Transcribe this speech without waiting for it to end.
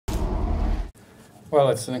Well,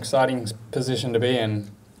 it's an exciting position to be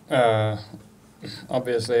in.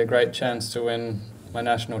 Obviously a great chance to win my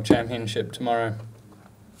national championship tomorrow,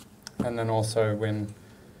 and then also win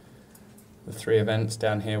the 3 events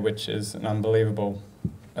down here, which is an unbelievable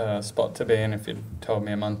spot to be in. If you'd told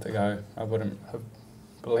me a month ago, I wouldn't have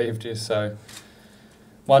believed you. So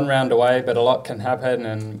 1 round away, but a lot can happen,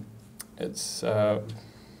 and it's a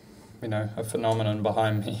phenomenon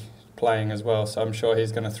behind me playing as well. So I'm sure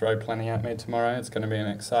he's going to throw plenty at me tomorrow. It's going to be an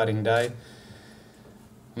exciting day.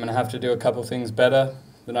 I'm going to have to do a couple things better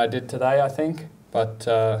than I did today, I think. But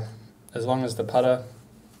as long as the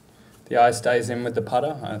eye stays in with the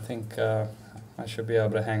putter, I think I should be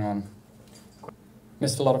able to hang on.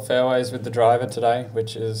 Missed a lot of fairways with the driver today,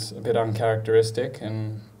 which is a bit uncharacteristic,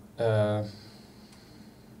 and not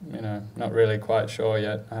really quite sure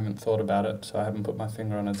yet. I haven't thought about it, so I haven't put my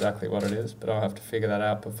finger on exactly what it is, but I'll have to figure that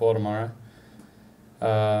out before tomorrow.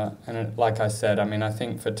 Like I said, I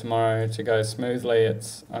think for tomorrow to go smoothly,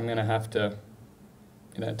 I'm going to have to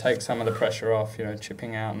take some of the pressure off,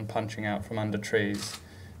 chipping out and punching out from under trees.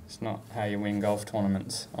 It's not how you win golf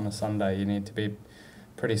tournaments on a Sunday. You need to be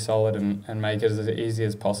pretty solid and make it as easy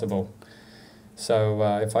as possible. So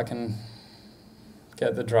if I can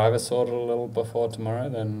get the driver sorted a little before tomorrow,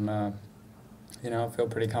 then I feel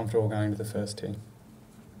pretty comfortable going to the first tee.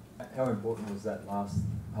 How important was that last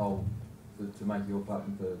hole to make your putt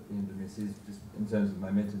and for him to miss his, just in terms of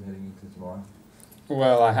momentum heading into tomorrow?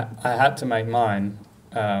 Well, I had to make mine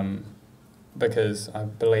because I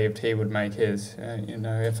believed he would make his.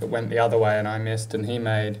 If it went the other way and I missed and he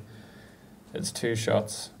made, it's 2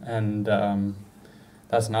 shots, and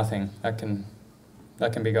that's nothing. That can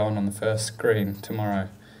be going on the first green tomorrow.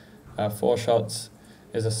 4 shots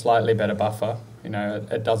is a slightly better buffer.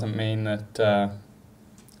 It doesn't mean that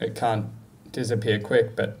it can't disappear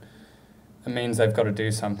quick, but it means they've got to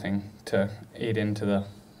do something to eat into the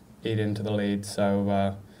lead.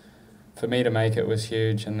 So for me to make it was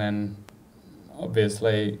huge, and then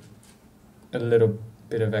obviously a little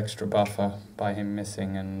bit of extra buffer by him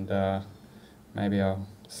missing, and maybe I'll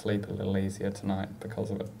sleep a little easier tonight because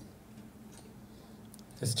of it.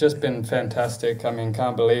 It's just been fantastic.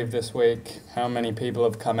 Can't believe this week how many people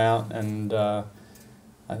have come out, and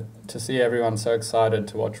to see everyone so excited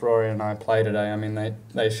to watch Rory and I play today.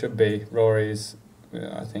 They should be. Rory's,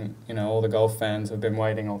 I think, all the golf fans have been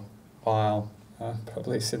waiting a while,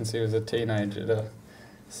 probably since he was a teenager, to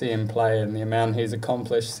see him play, and the amount he's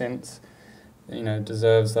accomplished since,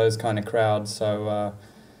 deserves those kind of crowds. So,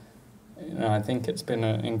 I think it's been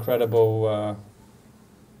an incredible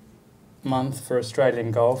month for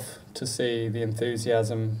Australian golf to see the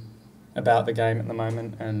enthusiasm about the game at the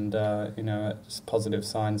moment, and it's positive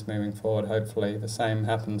signs moving forward. Hopefully the same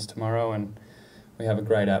happens tomorrow and we have a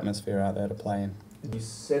great atmosphere out there to play in. You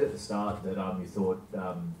said at the start that you thought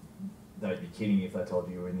they'd be kidding if they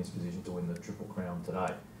told you were in this position to win the Triple Crown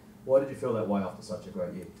today. Why did you feel that way after such a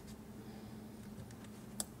great year?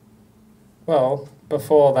 Well,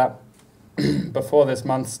 before this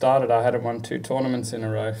month started, I hadn't won 2 tournaments in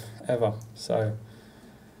a row ever, so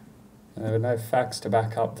there were no facts to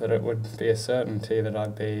back up that it would be a certainty that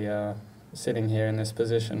I'd be sitting here in this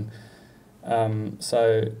position.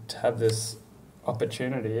 So to have this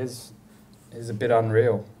opportunity is a bit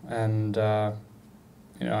unreal, and I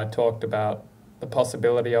talked about the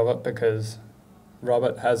possibility of it because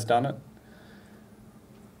Robert has done it,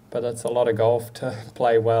 but it's a lot of golf to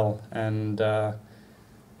play well, and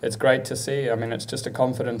it's great to see. It's just a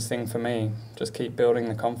confidence thing for me. Just keep building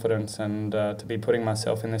the confidence, and to be putting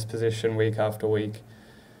myself in this position week after week,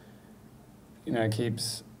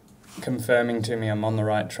 keeps confirming to me I'm on the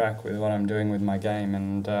right track with what I'm doing with my game,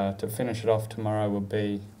 and to finish it off tomorrow would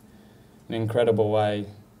be an incredible way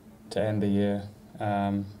to end the year.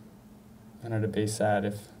 And it'd be sad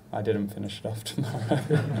if I didn't finish it off tomorrow.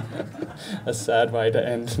 A sad way to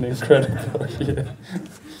end an incredible year.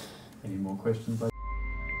 Any more questions?